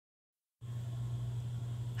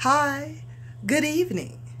Hi, good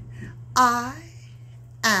evening. I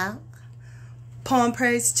am Poem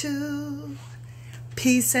Praise to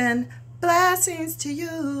peace and blessings to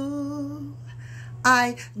you.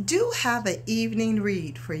 I do have an evening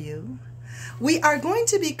read for you. We are going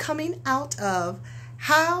to be coming out of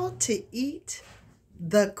How to Eat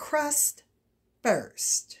the Crust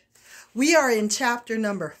First. We are in chapter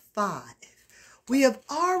number 5. We have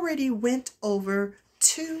already went over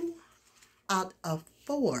 2 out of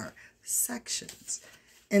 4 sections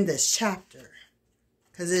in this chapter,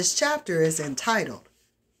 because this chapter is entitled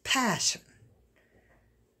Passion.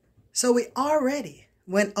 So we already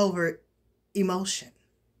went over emotion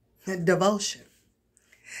and devotion.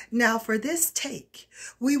 Now for this take,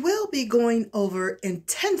 we will be going over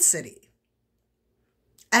intensity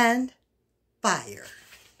and fire.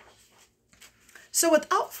 So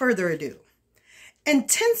without further ado,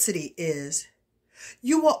 intensity is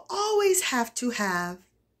you will always have to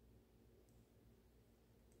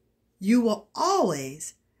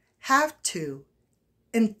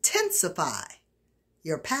intensify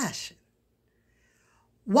your passion.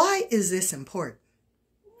 Why is this important?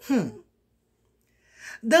 The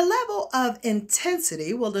level of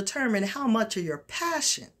intensity will determine how much of your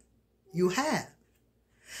passion you have.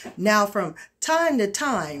 Now, from time to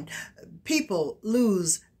time, people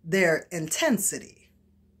lose their intensity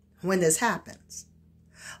when this happens.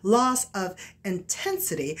 Loss of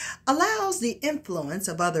intensity allows the influence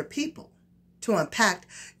of other people to impact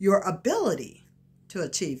your ability to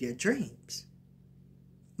achieve your dreams.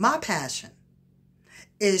 My passion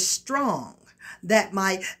is strong that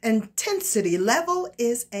my intensity level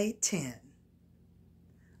is a 10.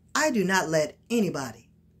 I do not let anybody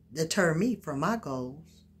deter me from my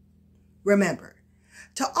goals. Remember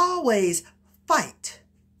to always fight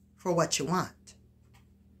for what you want.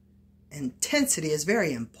 Intensity is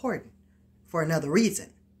very important for another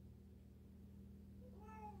reason.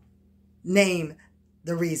 Name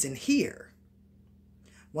the reason here.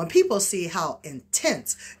 When people see how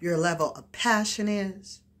intense your level of passion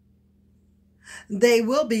is, they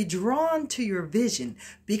will be drawn to your vision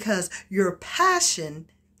because your passion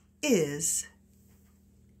is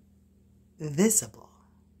visible.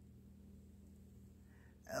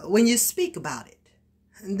 When you speak about it,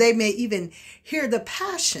 they may even hear the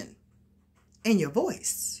passion in your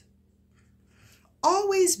voice.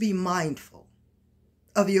 Always be mindful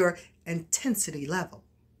of your intensity level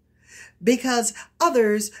because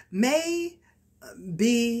others may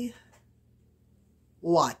be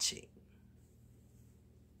watching.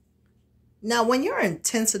 Now, when your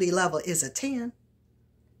intensity level is a 10,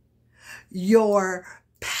 your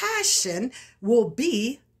passion will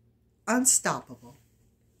be unstoppable.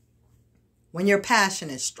 When your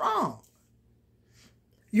passion is strong,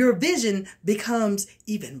 your vision becomes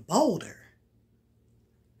even bolder.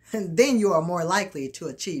 And then you are more likely to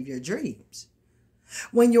achieve your dreams.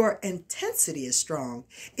 When your intensity is strong,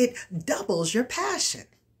 it doubles your passion.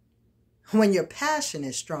 When your passion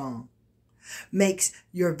is strong, makes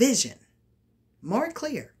your vision more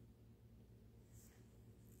clear.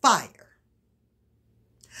 Fire.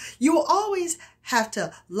 You will always have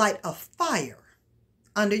to light a fire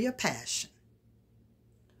under your passion.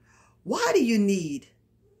 Why do you need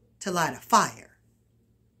to light a fire?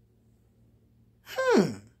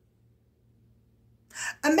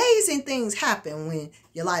 Amazing things happen when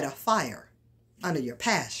you light a fire under your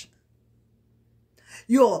passion.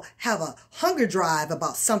 You'll have a hunger drive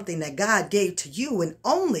about something that God gave to you and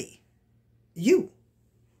only you.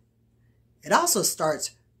 It also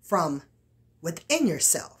starts from within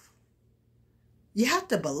yourself. You have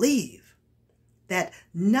to believe that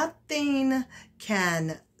nothing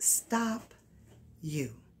can stop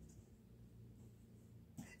you.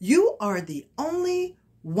 You are the only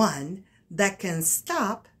one that can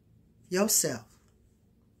stop yourself.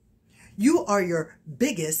 You are your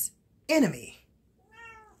biggest enemy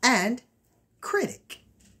and critic.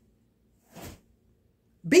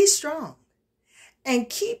 Be strong and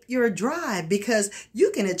keep your drive because you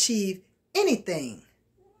can achieve anything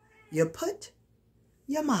you put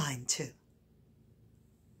your mind to.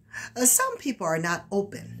 Some people are not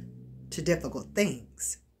open to difficult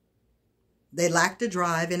things. They lack the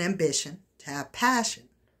drive and ambition to have passion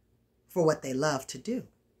for what they love to do.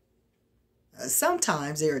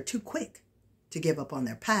 Sometimes they are too quick to give up on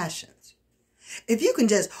their passions. If you can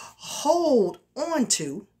just hold on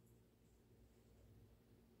to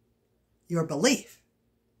your belief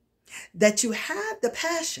that you have the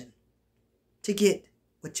passion to get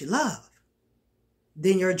what you love,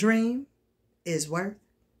 then your dream is worth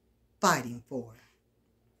fighting for.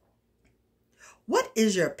 What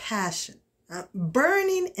is your passion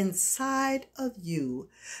burning inside of you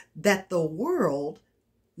that the world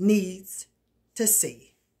needs to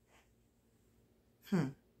see.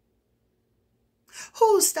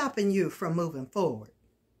 Who's stopping you from moving forward?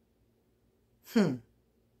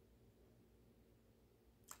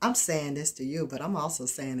 I'm saying this to you, but I'm also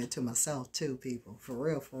saying it to myself too, people. For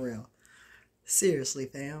real, for real. Seriously,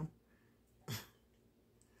 fam.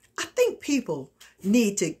 I think people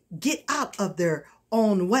need to get out of their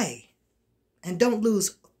own way and don't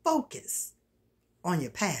lose focus on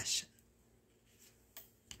your passion.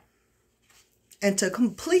 And to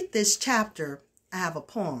complete this chapter, I have a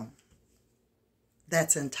poem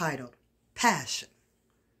that's entitled Passion.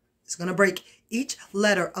 It's going to break each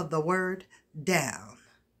letter of the word down.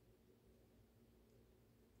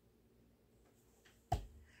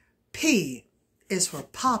 P is for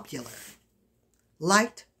popular,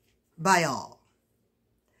 liked by all.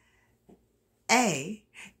 A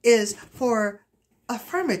is for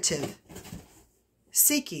affirmative,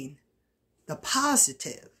 seeking the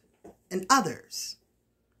positive in others.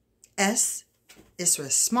 S is for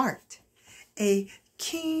smart, a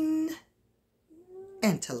keen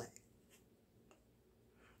intellect.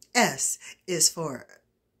 S is for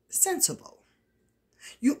sensible.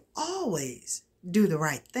 You always do the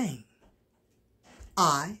right thing.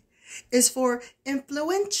 I is for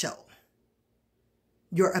influential.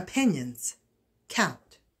 Your opinions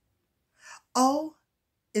count. O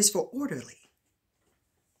is for orderly,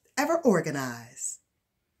 ever organized.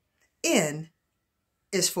 N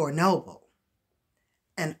is for noble,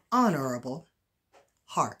 an honorable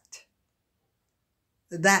heart.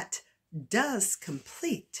 That does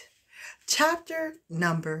complete chapter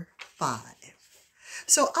number 5.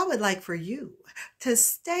 So I would like for you to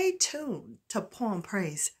stay tuned to Poem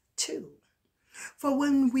Praise 2 for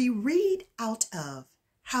when we read out of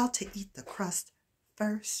How to Eat the Crust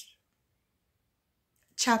First.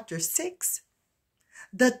 Chapter 6,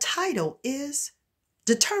 the title is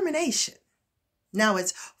Determination. Now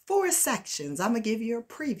it's 4 sections. I'm going to give you a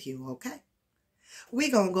preview, okay?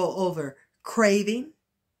 We're going to go over craving,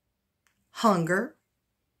 hunger,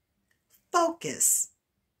 focus,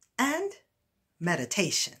 and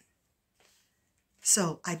meditation.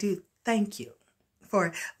 So I do thank you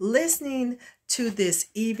for listening to this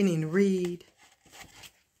evening read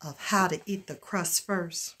of How to Eat the Crust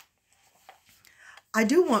First. I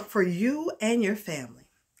do want for you and your family,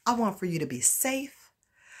 I want for you to be safe,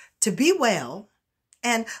 to be well,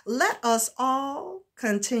 and let us all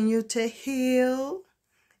continue to heal.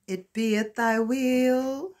 It be at thy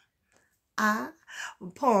will.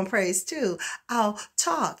 Poem Praise 2. I'll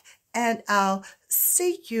talk and I'll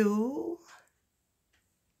see you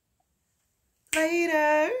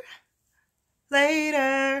later,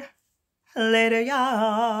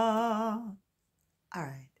 y'all. All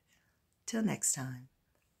right. Till next time.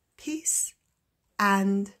 Peace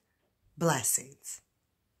and blessings.